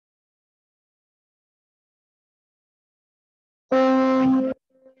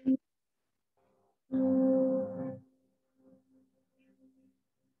Happy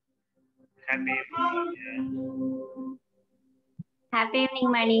evening. Happy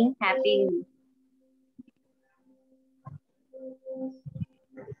evening, Mani. Happy evening.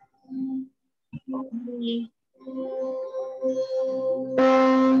 Okay.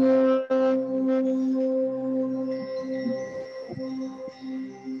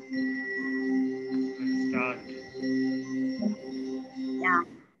 Start. Yeah.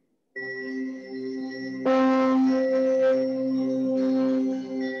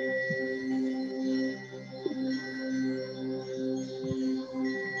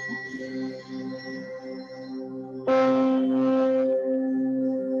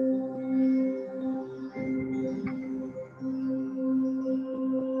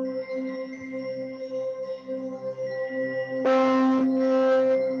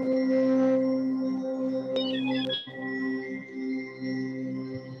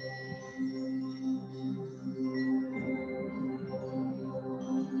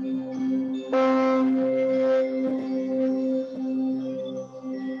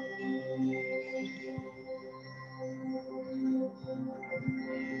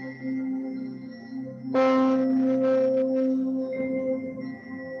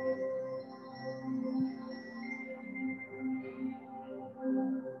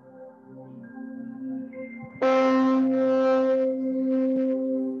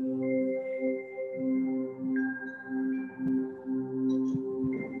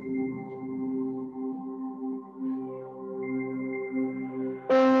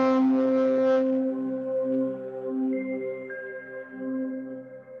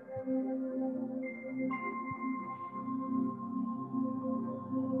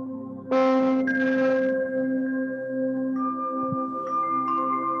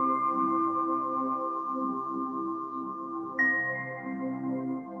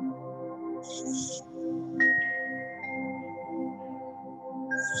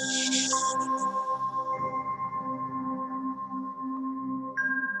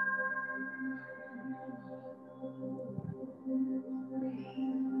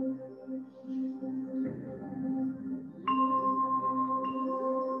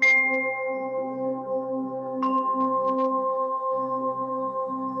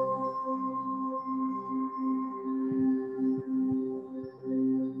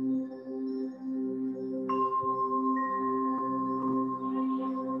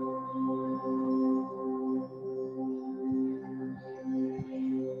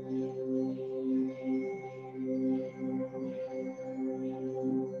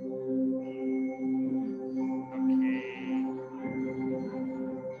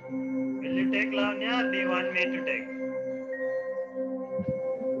 Will you take Lavanya or do you want me to take?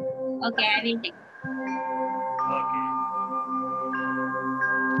 Okay, I will take. Okay.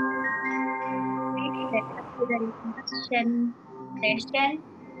 Let's get to the introduction session.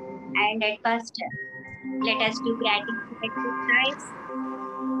 And at first, let us do gratitude exercise.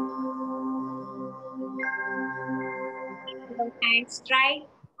 Keep your hands straight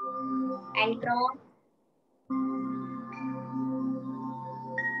and cross.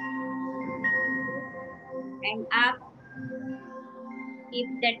 And up. Keep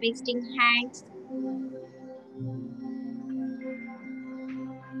the twisting hands.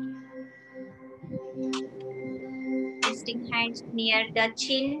 Twisting hands near the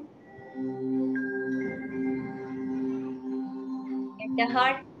chin. At the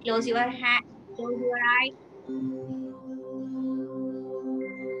heart, close your hand, close your eyes.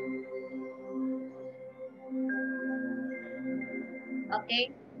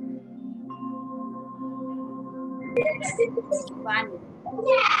 Okay. 1,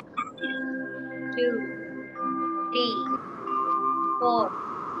 2, 3, 4,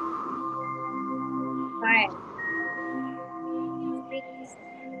 5, 6,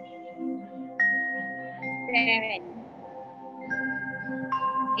 7,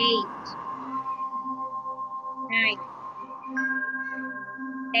 8, 9,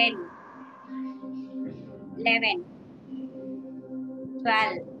 10, 11,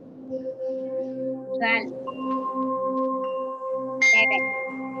 12, 12, 11,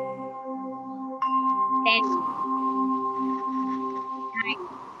 10, 9,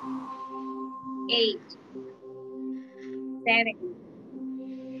 8, 7,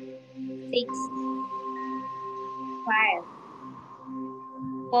 6, 5,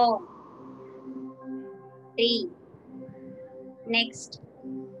 4, 3. Next,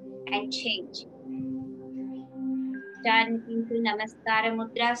 and change. Turn into Namaskara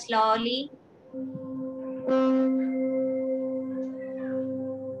Mudra slowly.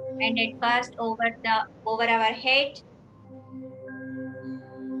 And at first over our head,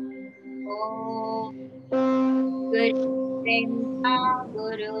 Om Guru Brahma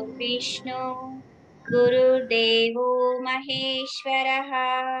Guru Vishnu Guru Devo Maheshwaraha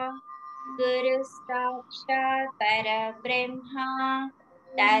Guru Sakshat Parabrahma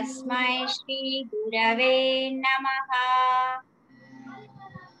Tasmai Shri Gurave Namaha.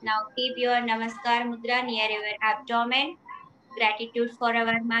 Now keep your Namaskar Mudra near your abdomen. Gratitude for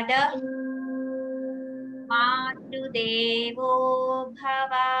our mother. Matrudevo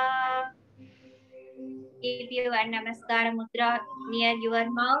Bhava. Keep your Namaskar Mudra near your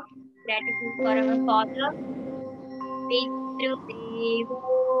mouth. Gratitude for our father. Pitrudevo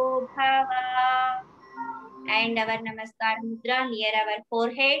Bhava. And our Namaskar Mudra near our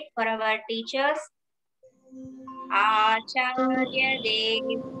forehead for our teachers. Acharya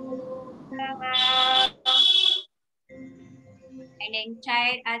Devo Bhava. And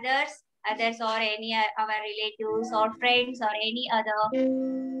entire others or any our relatives or friends or any other.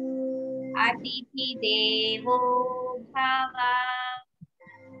 Atithi Devo Bhava.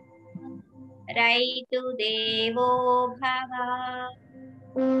 Raitu Devo Bhava.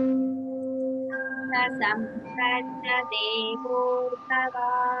 Sasamprata Devo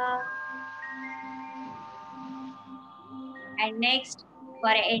Bhava. And next,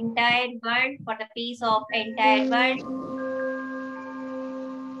 for entire world, for the peace of entire world.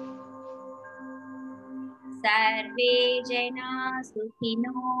 Sarve Jana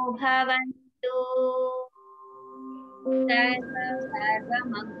Sukhino Bhavantu. Sarva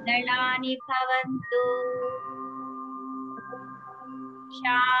Mangalani Bhavantu.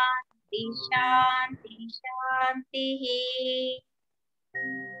 Shanti Shanti Shanti.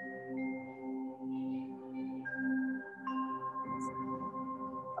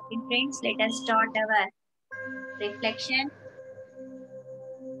 Okay, friends, let us start our reflection.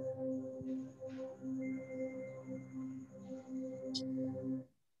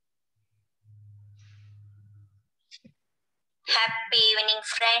 Happy evening,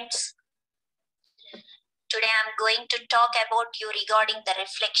 friends. Today I'm going to talk about you regarding the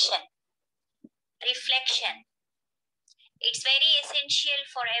reflection. Reflection. It's very essential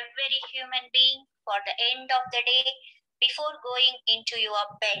for every human being for the end of the day before going into your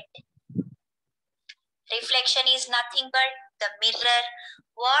bed. Reflection is nothing but the mirror,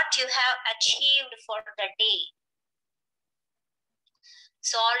 what you have achieved for the day.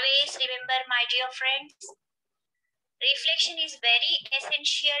 So always remember, my dear friends, reflection is very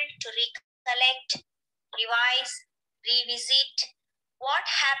essential to recollect, revise, revisit what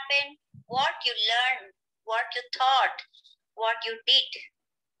happened, what you learned, what you thought, what you did,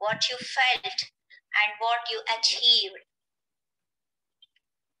 what you felt, and what you achieved.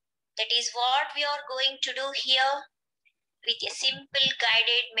 That is what we are going to do here with a simple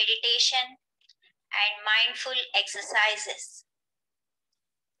guided meditation and mindful exercises.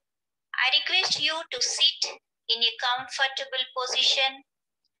 I request you to sit in a comfortable position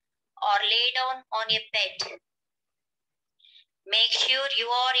or lay down on a bed. Make sure you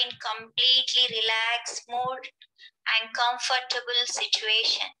are in completely relaxed mood and comfortable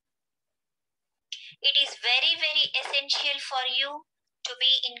situation. It is very, very essential for you to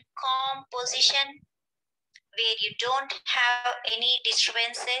be in calm position where you don't have any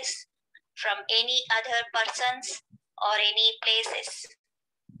disturbances from any other persons or any places.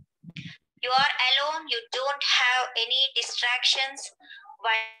 You are alone, you don't have any distractions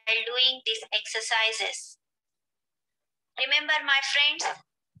while doing these exercises. Remember, my friends,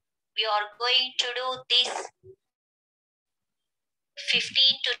 we are going to do this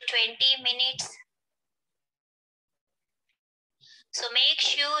 15 to 20 minutes. So make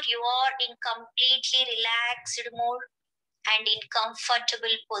sure you are in completely relaxed mood and in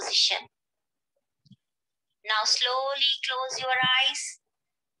comfortable position. Now slowly close your eyes.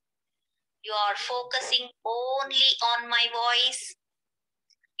 You are focusing only on my voice.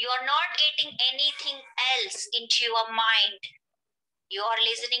 You are not getting anything else into your mind. You are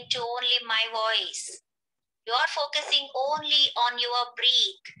listening to only my voice. You are focusing only on your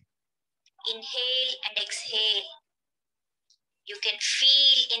breath. Inhale and exhale. You can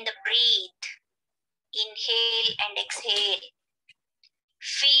feel in the breath. Inhale and exhale.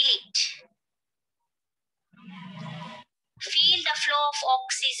 Feel it. Feel the flow of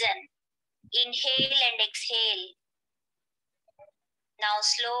oxygen. Inhale and exhale. Now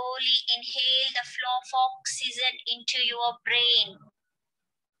slowly inhale the flow of oxygen into your brain.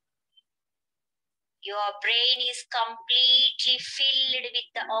 Your brain is completely filled with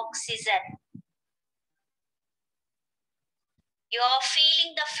the oxygen. You are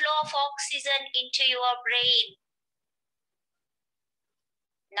feeling the flow of oxygen into your brain.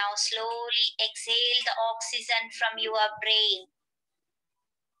 Now slowly exhale the oxygen from your brain.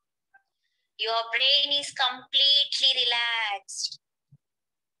 Your brain is completely relaxed.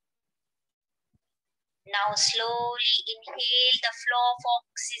 Now slowly inhale the flow of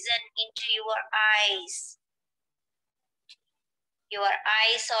oxygen into your eyes. Your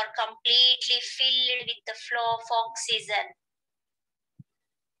eyes are completely filled with the flow of oxygen.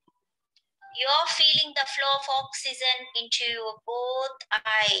 You're feeling the flow of oxygen into your both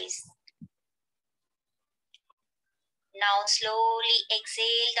eyes. Now slowly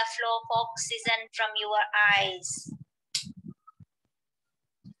exhale the flow of oxygen from your eyes.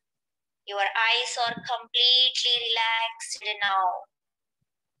 Your eyes are completely relaxed now.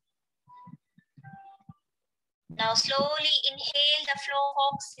 Now slowly inhale the flow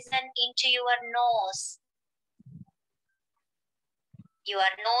of oxygen into your nose. Your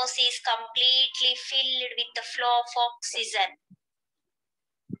nose is completely filled with the flow of oxygen.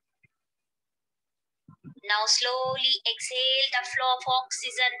 Now slowly exhale the flow of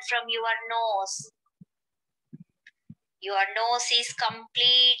oxygen from your nose. Your nose is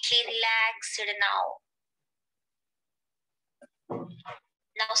completely relaxed now.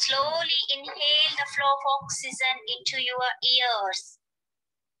 Now slowly inhale the flow of oxygen into your ears.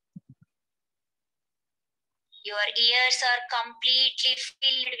 Your ears are completely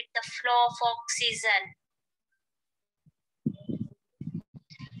filled with the flow of oxygen.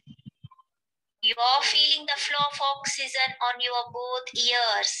 You are feeling the flow of oxygen on your both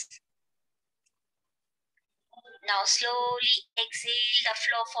ears. Now slowly exhale the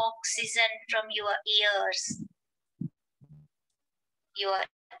flow of oxygen from your ears. Your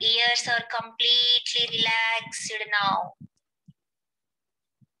ears are completely relaxed now.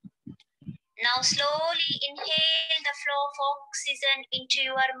 Now slowly inhale the flow of oxygen into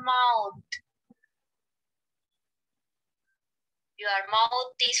your mouth. Your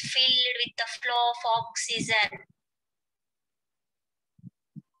mouth is filled with the flow of oxygen.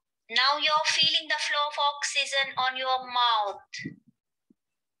 Now you're feeling the flow of oxygen on your mouth.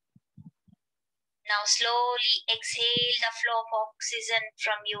 Now slowly exhale the flow of oxygen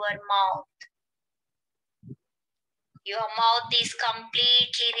from your mouth. Your mouth is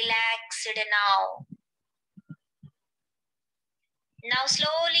completely relaxed now. Now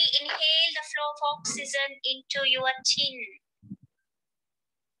slowly inhale the flow of oxygen into your chin.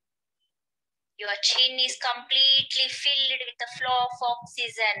 Your chin is completely filled with the flow of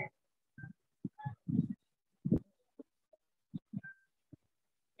oxygen.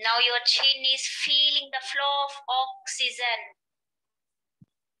 Now your chin is feeling the flow of oxygen.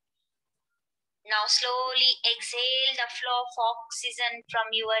 Now slowly exhale the flow of oxygen from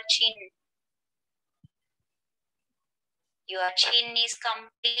your chin. Your chin is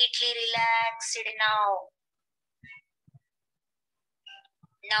completely relaxed now.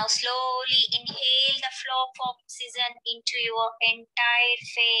 Now slowly inhale the flow of oxygen into your entire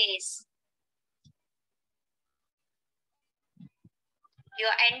face.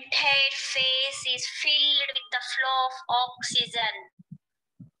 Your entire face is filled with the flow of oxygen.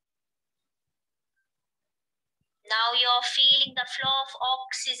 Now you're feeling the flow of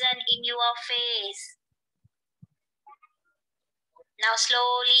oxygen in your face. Now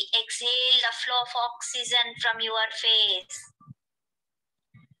slowly exhale the flow of oxygen from your face.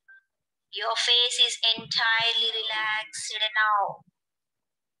 Your face is entirely relaxed now.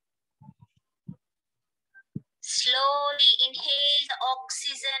 Slowly inhale the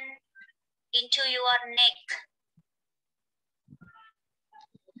oxygen into your neck.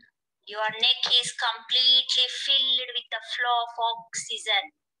 Your neck is completely filled with the flow of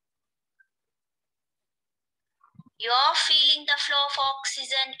oxygen. You are feeling the flow of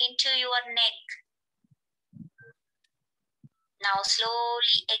oxygen into your neck. Now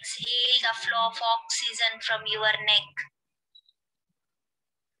slowly exhale the flow of oxygen from your neck.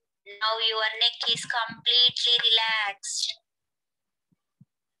 Now your neck is completely relaxed.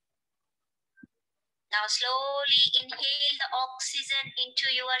 Now slowly inhale the oxygen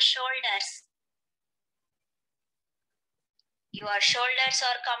into your shoulders. Your shoulders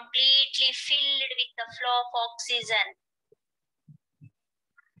are completely filled with the flow of oxygen.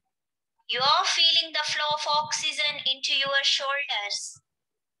 You are feeling the flow of oxygen into your shoulders.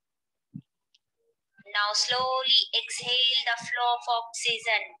 Now slowly exhale the flow of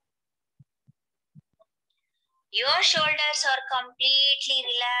oxygen. Your shoulders are completely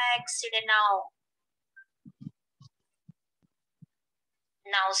relaxed now.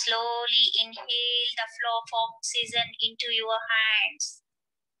 Now slowly inhale the flow of oxygen into your hands.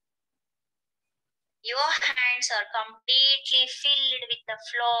 Your hands are completely filled with the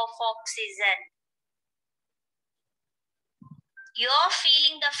flow of oxygen. You are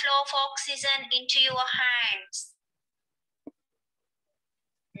feeling the flow of oxygen into your hands.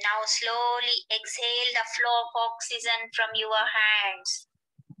 Now slowly exhale the flow of oxygen from your hands.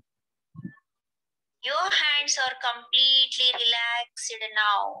 Your hands are completely relaxed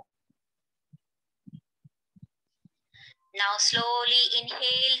now. Now slowly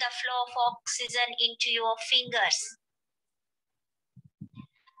inhale the flow of oxygen into your fingers.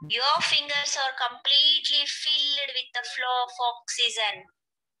 Your fingers are completely filled with the flow of oxygen.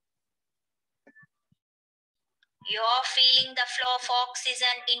 You are feeling the flow of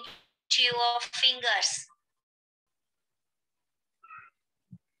oxygen into your fingers.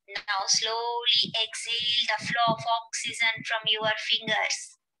 Now slowly exhale the flow of oxygen from your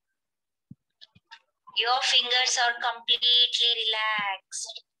fingers. Your fingers are completely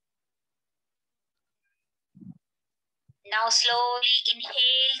relaxed. Now slowly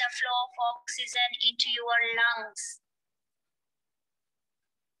inhale the flow of oxygen into your lungs.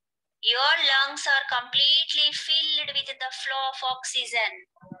 Your lungs are completely filled with the flow of oxygen.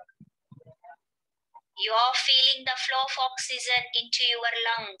 You are feeling the flow of oxygen into your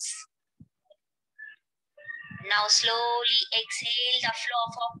lungs. Now slowly exhale the flow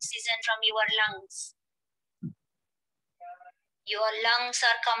of oxygen from your lungs. Your lungs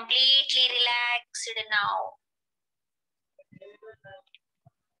are completely relaxed now.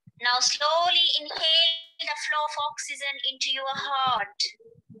 Now slowly inhale the flow of oxygen into your heart.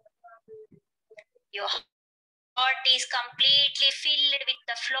 Your heart is completely filled with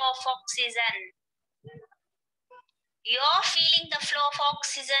the flow of oxygen. You are feeling the flow of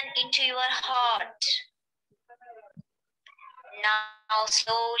oxygen into your heart. Now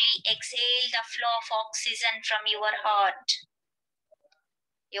slowly exhale the flow of oxygen from your heart.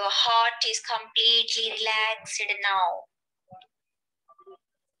 Your heart is completely relaxed now.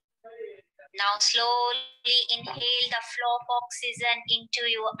 Now slowly inhale the flow of oxygen into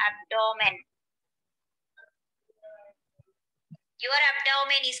your abdomen. Your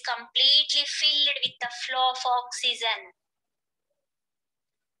abdomen is completely filled with the flow of oxygen.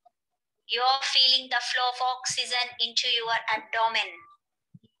 You are feeling the flow of oxygen into your abdomen.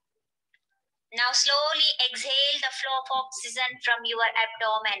 Now slowly exhale the flow of oxygen from your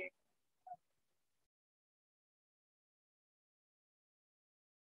abdomen.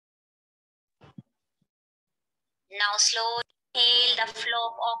 Now slowly inhale the flow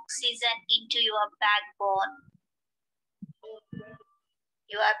of oxygen into your backbone.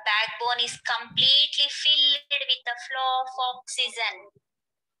 Your backbone is completely filled with the flow of oxygen.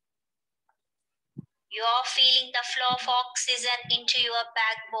 You are feeling the flow of oxygen into your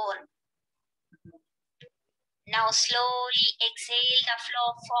backbone. Now slowly exhale the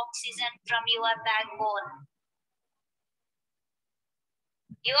flow of oxygen from your backbone.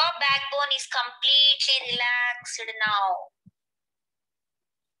 Your backbone is completely relaxed now.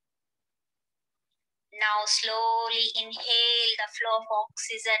 Now slowly inhale the flow of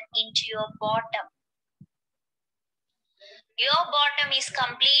oxygen into your bottom. Your bottom is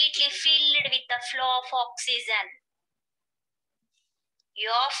completely filled with the flow of oxygen. You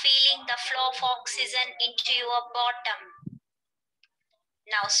are feeling the flow of oxygen into your bottom.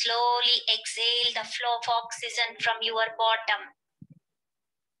 Now slowly exhale the flow of oxygen from your bottom.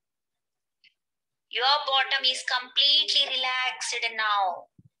 Your bottom is completely relaxed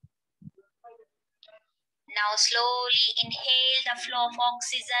now. Now slowly inhale the flow of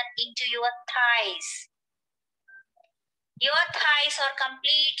oxygen into your thighs. Your thighs are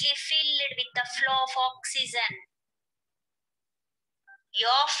completely filled with the flow of oxygen.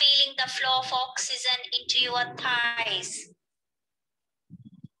 You're feeling the flow of oxygen into your thighs.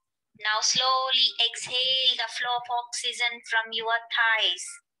 Now slowly exhale the flow of oxygen from your thighs.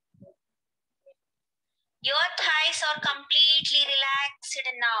 Your thighs are completely relaxed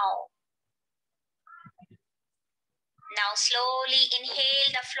now. Now slowly inhale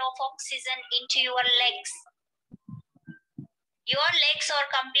the flow of oxygen into your legs. Your legs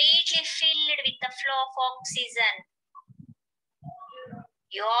are completely filled with the flow of oxygen.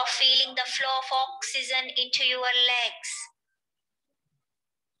 You are feeling the flow of oxygen into your legs.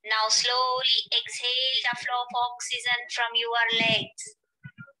 Now slowly exhale the flow of oxygen from your legs.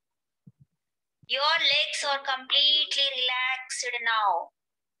 Your legs are completely relaxed now.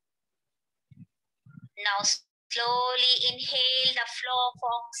 Now slowly inhale the flow of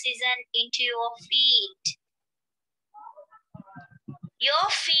oxygen into your feet. Your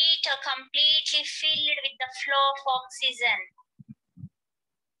feet are completely filled with the flow of oxygen.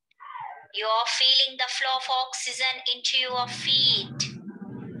 You are feeling the flow of oxygen into your feet.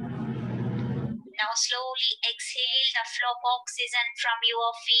 Now slowly exhale the flow of oxygen from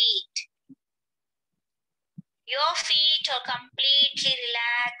your feet. Your feet are completely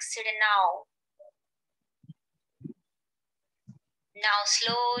relaxed now. Now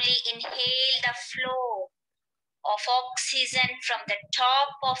slowly inhale the flow of oxygen from the top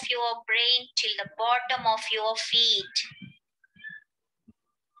of your brain till the bottom of your feet.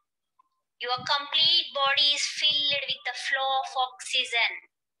 Your complete body is filled with the flow of oxygen.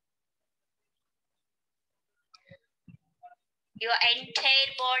 Your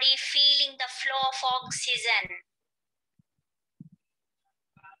entire body feeling the flow of oxygen.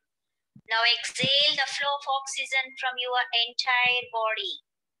 Now exhale the flow of oxygen from your entire body.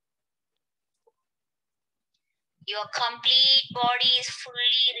 Your complete body is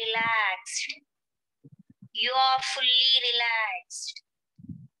fully relaxed. You are fully relaxed.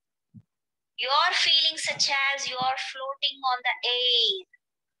 You are feeling such as you are floating on the air.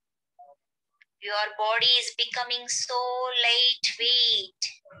 Your body is becoming so lightweight.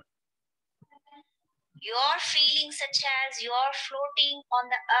 You are feeling such as you are floating on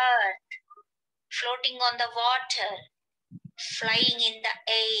the earth, floating on the water, flying in the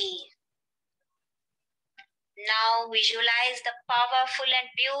air. Now visualize the powerful and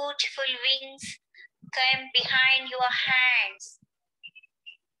beautiful wings come behind your hands.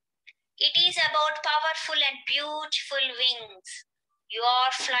 It is about powerful and beautiful wings. You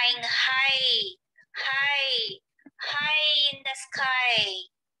are flying high, high, high in the sky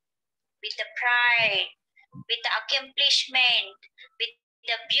with the pride, with the accomplishment, with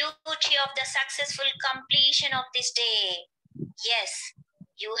the beauty of the successful completion of this day. Yes,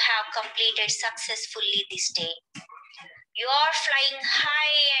 you have completed successfully this day. You are flying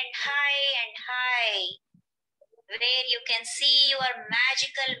high and high and high, where you can see your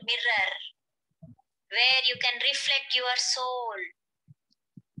magical mirror, where you can reflect your soul,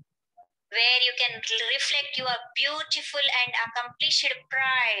 where you can reflect your beautiful and accomplished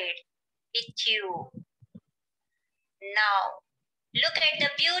pride with you. Now, look at the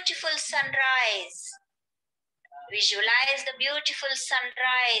beautiful sunrise. Visualize the beautiful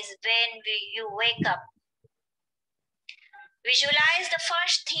sunrise when you wake up. Visualize the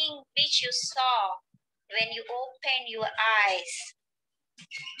first thing which you saw when you open your eyes.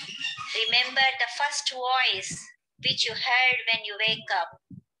 Remember the first voice which you heard when you wake up.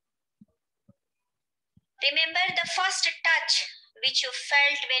 Remember the first touch which you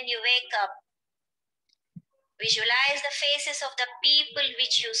felt when you wake up. Visualize the faces of the people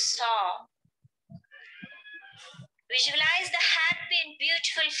which you saw. Visualize the happy and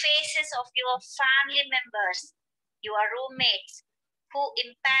beautiful faces of your family members, your roommates who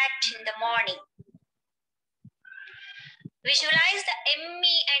impact in the morning. Visualize the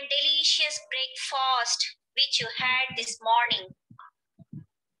yummy and delicious breakfast which you had this morning.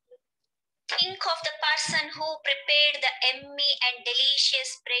 Think of the person who prepared the yummy and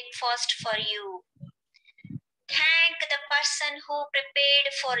delicious breakfast for you. Thank the person who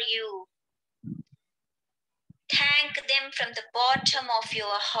prepared for you. Thank them from the bottom of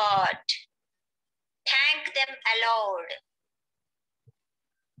your heart. Thank them aloud.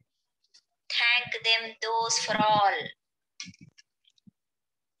 Thank them those for all.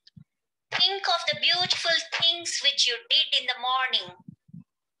 Think of the beautiful things which you did in the morning.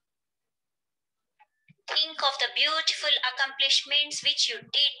 Think of the beautiful accomplishments which you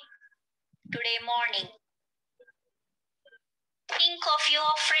did today morning. Think of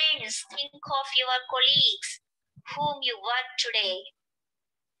your friends. Think of your colleagues whom you work today.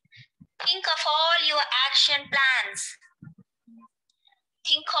 Think of all your action plans.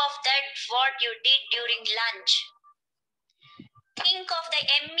 Think of that what you did during lunch. Think of the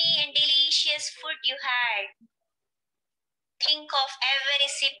yummy and delicious food you had. Think of every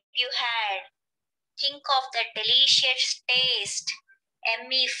sip you had. Think of the delicious taste,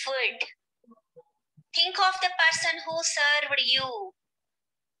 yummy food. Think of the person who served you.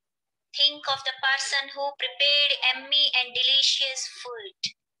 Think of the person who prepared yummy and delicious food.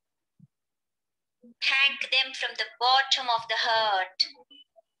 Thank them from the bottom of the heart.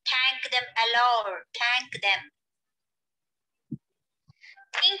 Thank them aloud. Thank them.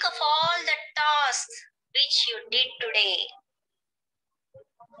 Think of all the tasks which you did today.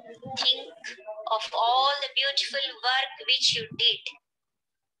 Think of all the beautiful work which you did.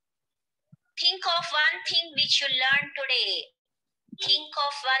 Think of one thing which you learned today. Think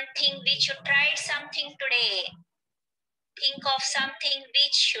of one thing which you tried something today. Think of something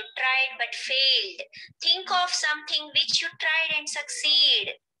which you tried but failed. Think of something which you tried and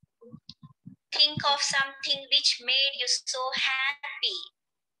succeed. Think of something which made you so happy.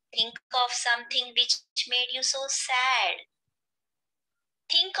 Think of something which made you so sad.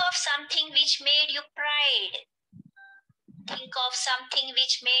 Think of something which made you pride. Think of something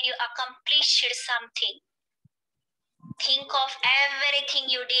which made you accomplish something. Think of everything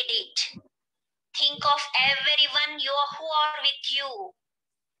you did it. Think of everyone who are with you.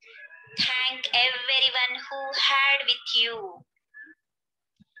 Thank everyone who had with you.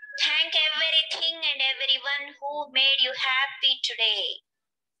 Thank everything and everyone who made you happy today.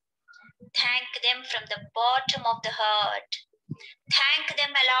 Thank them from the bottom of the heart. Thank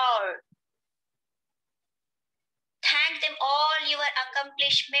them aloud. Thank them all your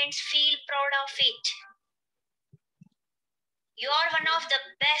accomplishments. Feel proud of it. You are one of the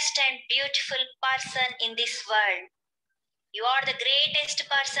best and beautiful person in this world. You are the greatest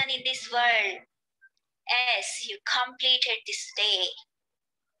person in this world. Yes, you completed this day.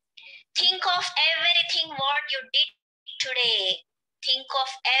 Think of everything what you did today. Think of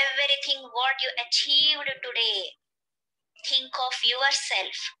everything what you achieved today. Think of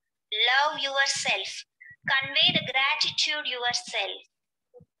yourself. Love yourself. Convey the gratitude yourself.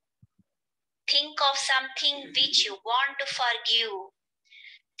 Think of something which you want to forgive.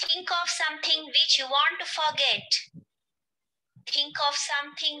 Think of something which you want to forget. Think of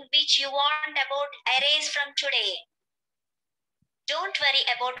something which you want about erase from today. Don't worry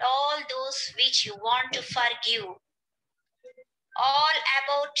about all those which you want to forgive. All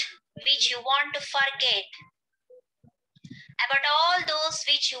about which you want to forget. About all those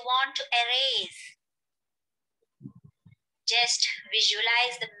which you want to erase. Just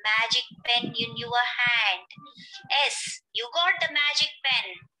visualize the magic pen in your hand. Yes, you got the magic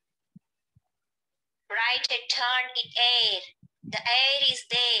pen. Write a turn in air. The air is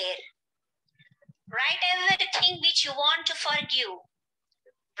there. Write everything which you want to forgive.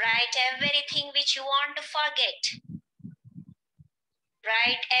 Write everything which you want to forget.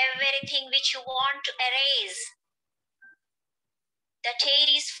 Write everything which you want to erase. The air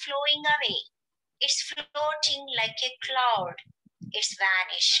is flowing away. It's floating like a cloud. It's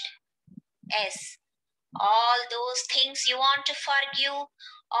vanished. Yes, all those things you want to forgive,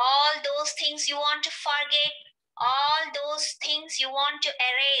 all those things you want to forget, all those things you want to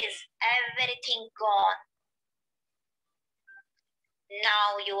erase, everything gone.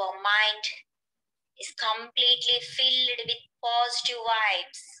 Now your mind is completely filled with positive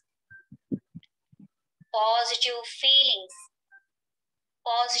vibes, positive feelings,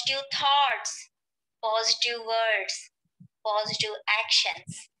 positive thoughts, positive words, positive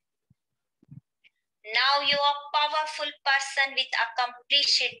actions. Now you are a powerful person with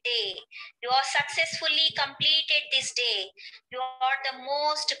accomplished day. You are successfully completed this day. You are the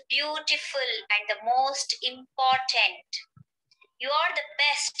most beautiful and the most important. You are the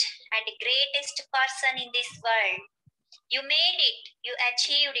best and greatest person in this world. You made it. You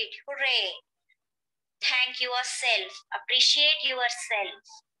achieved it. Hooray. Thank yourself. Appreciate yourself.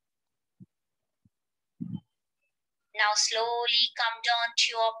 Now slowly come down to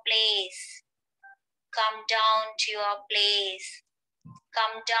your place. Come down to your place.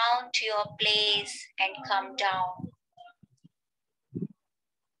 Come down to your place and come down.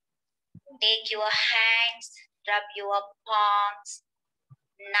 Take your hands, rub your palms.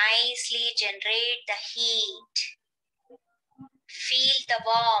 Nicely generate the heat. Feel the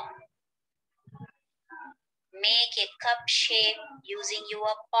warmth. Make a cup shape using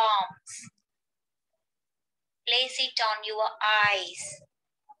your palms. Place it on your eyes.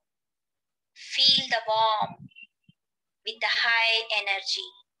 Feel the warmth with the high energy.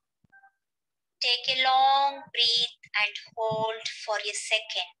 Take a long breath and hold for a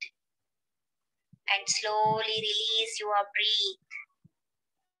second. And slowly release your breath.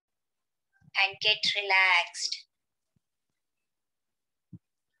 And get relaxed.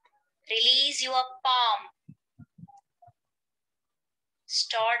 Release your palm.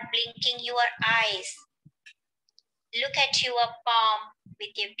 Start blinking your eyes. Look at your palm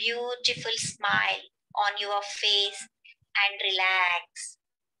with a beautiful smile on your face and relax.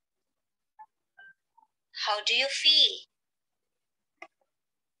 How do you feel?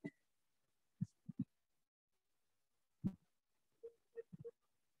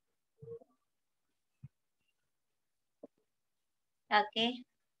 Okay.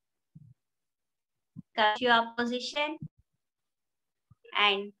 Come to your position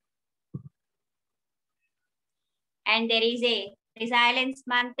and there is a resilience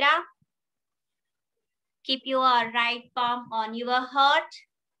mantra. Keep your right palm on your heart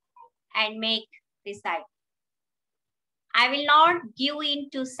and make recite. I will not give in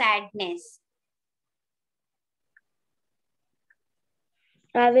to sadness.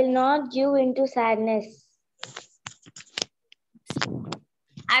 I will not give into sadness.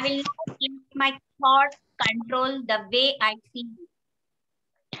 I will not let my thoughts control the way I feel.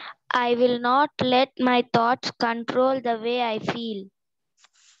 I will not let my thoughts control the way I feel.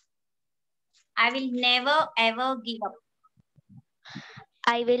 I will never ever give up.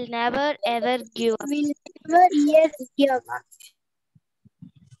 I will never ever give up. Will never ever give up.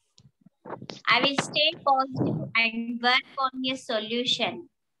 I will stay positive and work on a solution.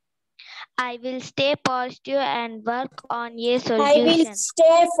 I will stay positive and work on a I will solution.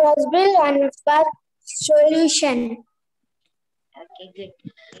 stay possible and work solution. Okay, good.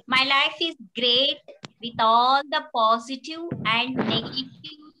 My life is great with all the positive and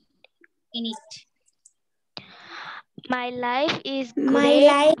negative in it. My life is My great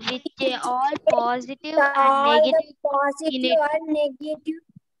life with all positive and all the negative in positive it. and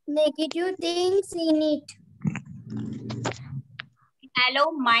negative things in it.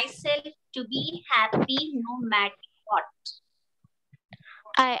 Allow myself to be happy no matter what.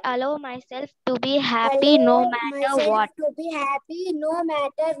 I allow myself to be happy no matter myself what. to be happy no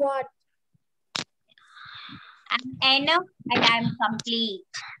matter what. I'm enough and I'm complete.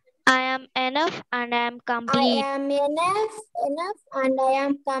 I am enough and I am I complete. am enough and I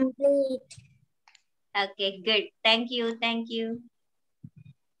am complete. Okay, good. Thank you. Thank you.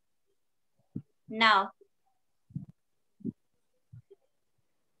 Now,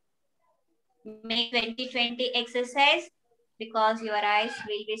 make 20-20 exercise because your eyes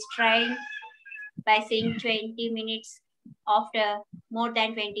will be strained by seeing 20 minutes after more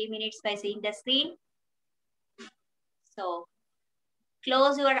than 20 minutes by seeing the screen. So,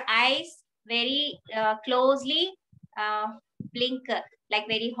 close your eyes very closely, blink like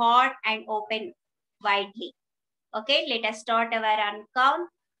very hard and open widely. Okay, let us start our run count.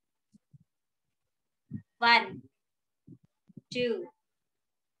 1, 2,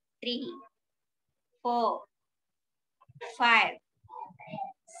 3, 4, 5,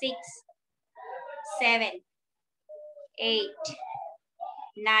 6, 7, 8,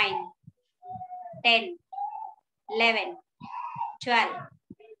 9, 10, 11, 12,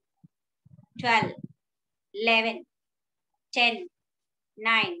 12, 11, 10,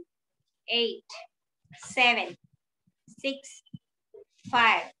 9, 8, 7, 6,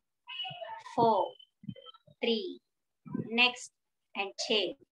 5, 4, 3, next and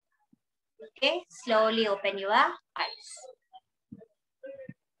change. Okay, slowly open your eyes.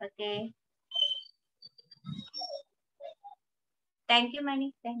 Okay. Thank you,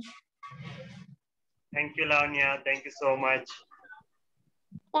 Mani. Thank you. Thank you, Lavanya. Thank you so much.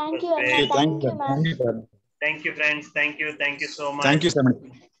 Thank Was you, great. Anna. Thank you, ma'am. Thank you, friends. Thank you. Thank you so much. Thank you, Simon.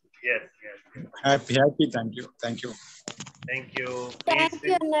 Yes, yes, yes. Happy. Thank you. Thank you. Thank you. Thank Please.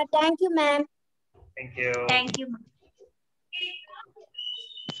 you, Anna. Thank you, ma'am. Thank you. Thank you.